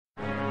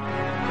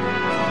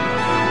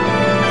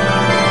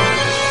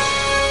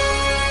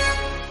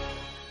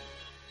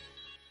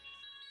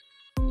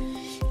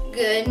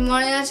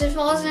morning, Otis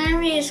Falls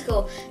Intermediate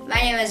School. My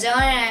name is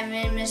Owen and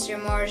I'm in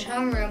Mr. Moore's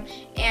homeroom,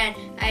 and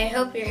I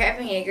hope you're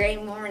having a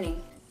great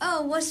morning.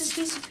 Oh, what's this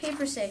piece of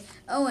paper say?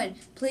 Owen,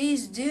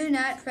 please do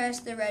not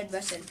press the red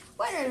button.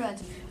 What red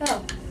button?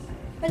 Oh,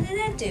 what did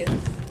that do?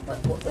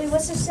 Wait,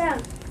 what's the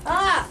sound?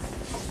 Ah!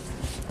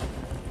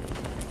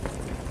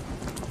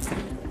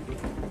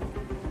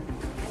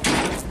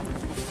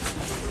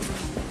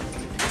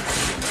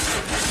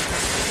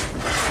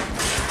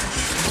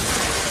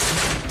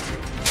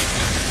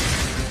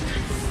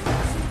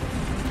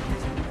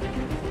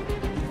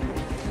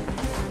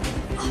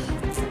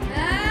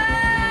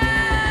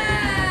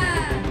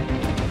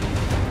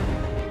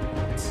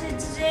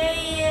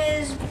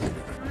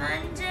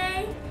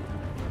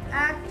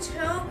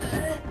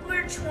 October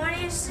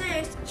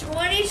 26th,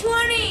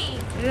 2020!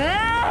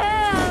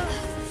 Wow,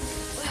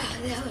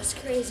 that was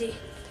crazy.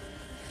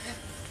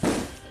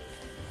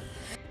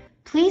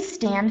 Please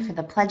stand for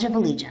the Pledge of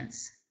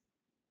Allegiance.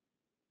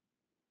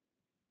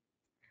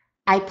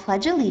 I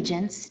pledge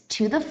allegiance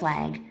to the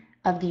flag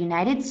of the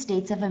United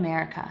States of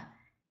America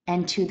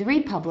and to the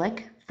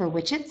republic for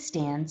which it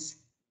stands,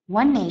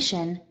 one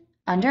nation,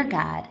 under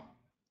God,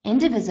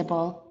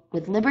 indivisible,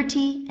 with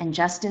liberty and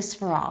justice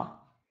for all.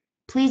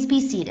 Please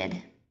be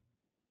seated.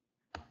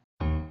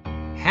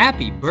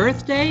 Happy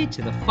birthday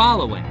to the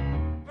following.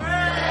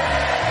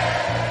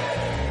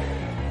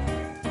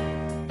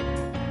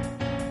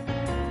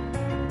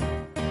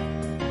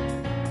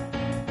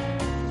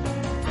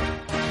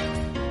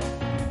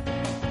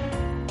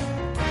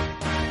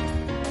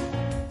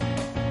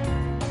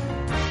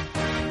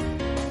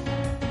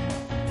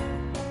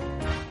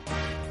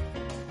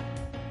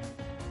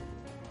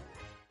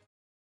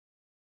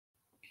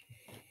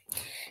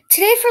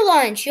 Today for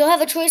lunch, you'll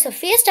have a choice of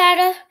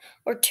fiestada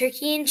or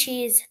turkey and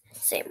cheese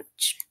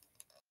sandwich.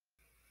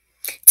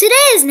 Today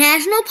is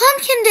National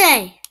Pumpkin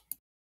Day.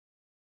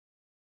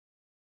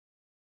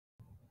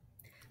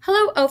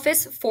 Hello,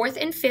 OFIS 4th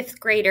and 5th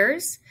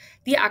graders.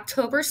 The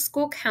October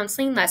school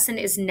counseling lesson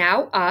is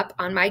now up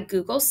on my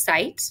Google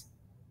site.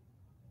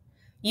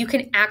 You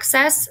can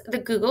access the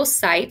Google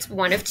site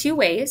one of two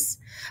ways: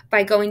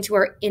 by going to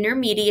our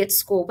intermediate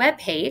school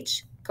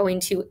webpage,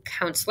 going to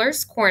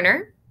Counselor's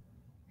Corner,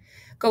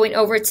 going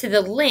over to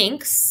the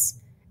links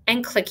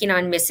and clicking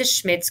on Mrs.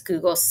 Schmidt's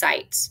Google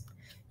site.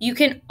 You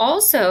can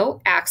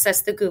also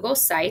access the Google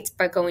site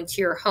by going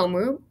to your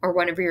homeroom or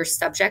one of your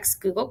subjects'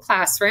 Google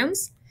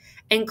Classrooms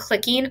and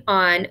clicking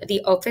on the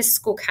OFIS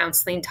school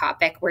counseling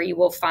topic, where you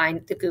will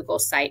find the Google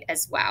site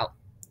as well.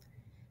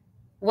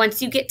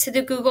 Once you get to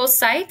the Google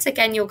site,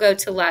 again, you'll go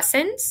to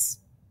Lessons,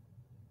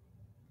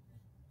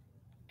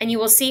 and you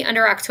will see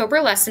under October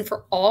lesson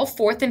for all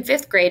 4th and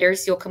 5th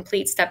graders, you'll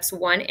complete steps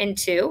 1 and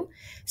 2.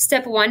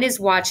 Step 1 is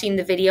watching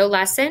the video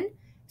lesson.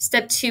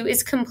 Step 2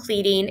 is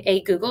completing a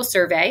Google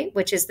survey,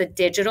 which is the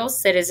Digital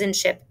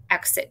Citizenship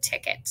Exit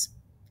Ticket.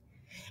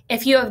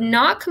 If you have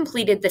not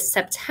completed the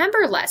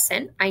September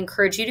lesson, I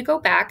encourage you to go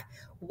back,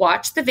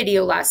 watch the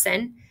video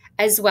lesson,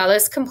 as well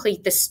as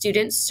complete the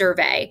student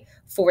survey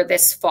for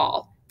this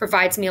fall.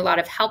 Provides me a lot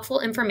of helpful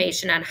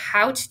information on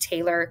how to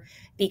tailor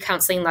the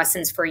counseling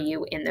lessons for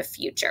you in the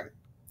future.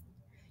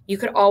 You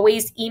could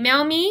always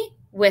email me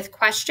with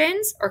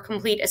questions or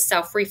complete a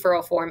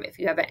self-referral form if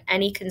you have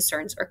any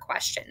concerns or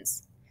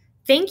questions.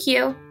 Thank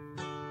you.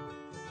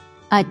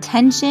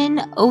 Attention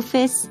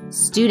OFIS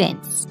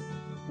students.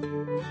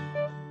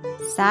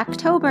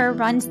 Socktober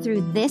runs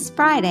through this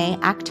Friday,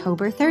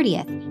 October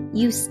 30th.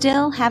 You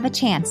still have a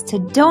chance to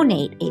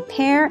donate a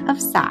pair of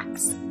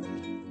socks.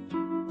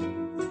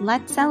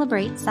 Let's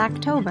celebrate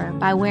Socktober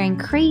by wearing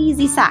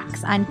crazy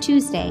socks on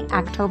Tuesday,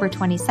 October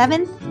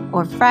 27th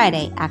or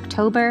Friday,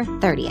 October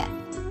 30th.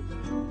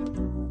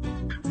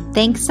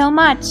 Thanks so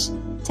much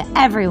to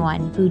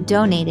everyone who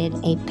donated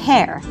a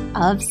pair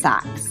of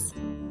socks.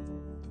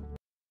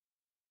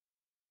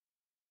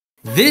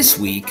 This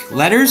week,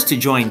 letters to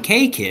join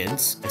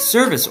K-Kids, a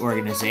service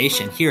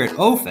organization here at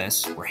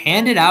OFIS, were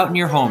handed out in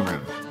your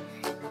homeroom.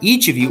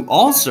 Each of you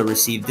also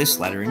received this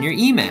letter in your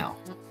email.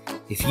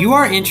 If you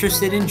are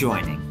interested in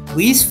joining,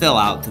 please fill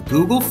out the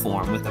Google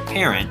form with a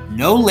parent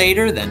no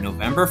later than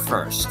November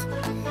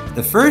 1st.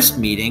 The first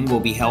meeting will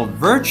be held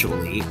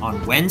virtually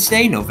on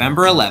Wednesday,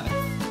 November 11th.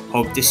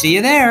 Hope to see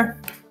you there.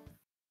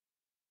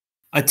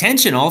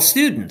 Attention all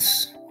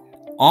students.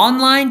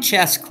 Online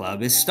Chess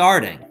Club is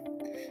starting.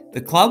 The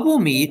club will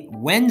meet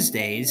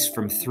Wednesdays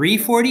from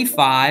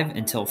 3:45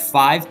 until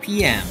 5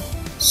 p.m.,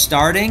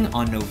 starting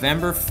on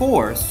November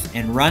 4th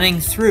and running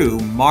through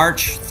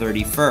March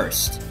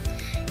 31st.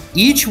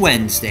 Each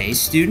Wednesday,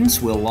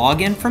 students will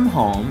log in from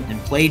home and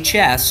play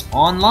chess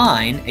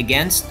online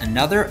against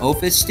another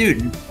OFIS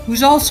student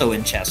who's also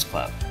in Chess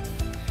Club.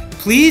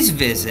 Please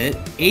visit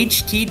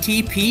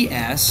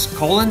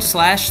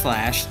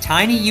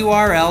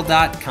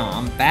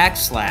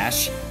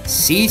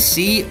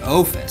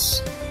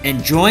https://tinyurl.com/ccoffice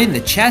and join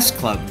the Chess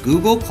Club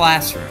Google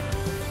Classroom.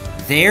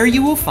 There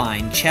you will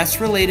find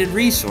chess-related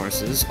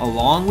resources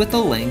along with a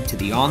link to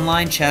the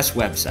online chess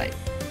website.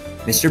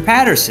 Mr.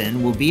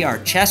 Patterson will be our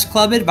Chess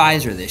Club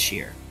advisor this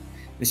year.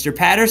 Mr.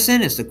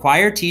 Patterson is the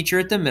choir teacher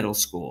at the middle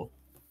school.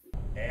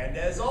 And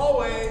as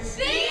always,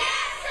 be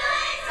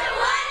excellent to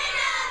one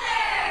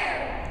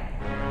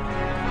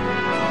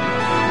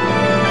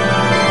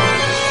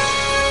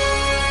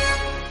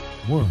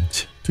another.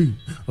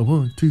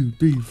 1, 2,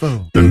 3,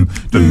 4.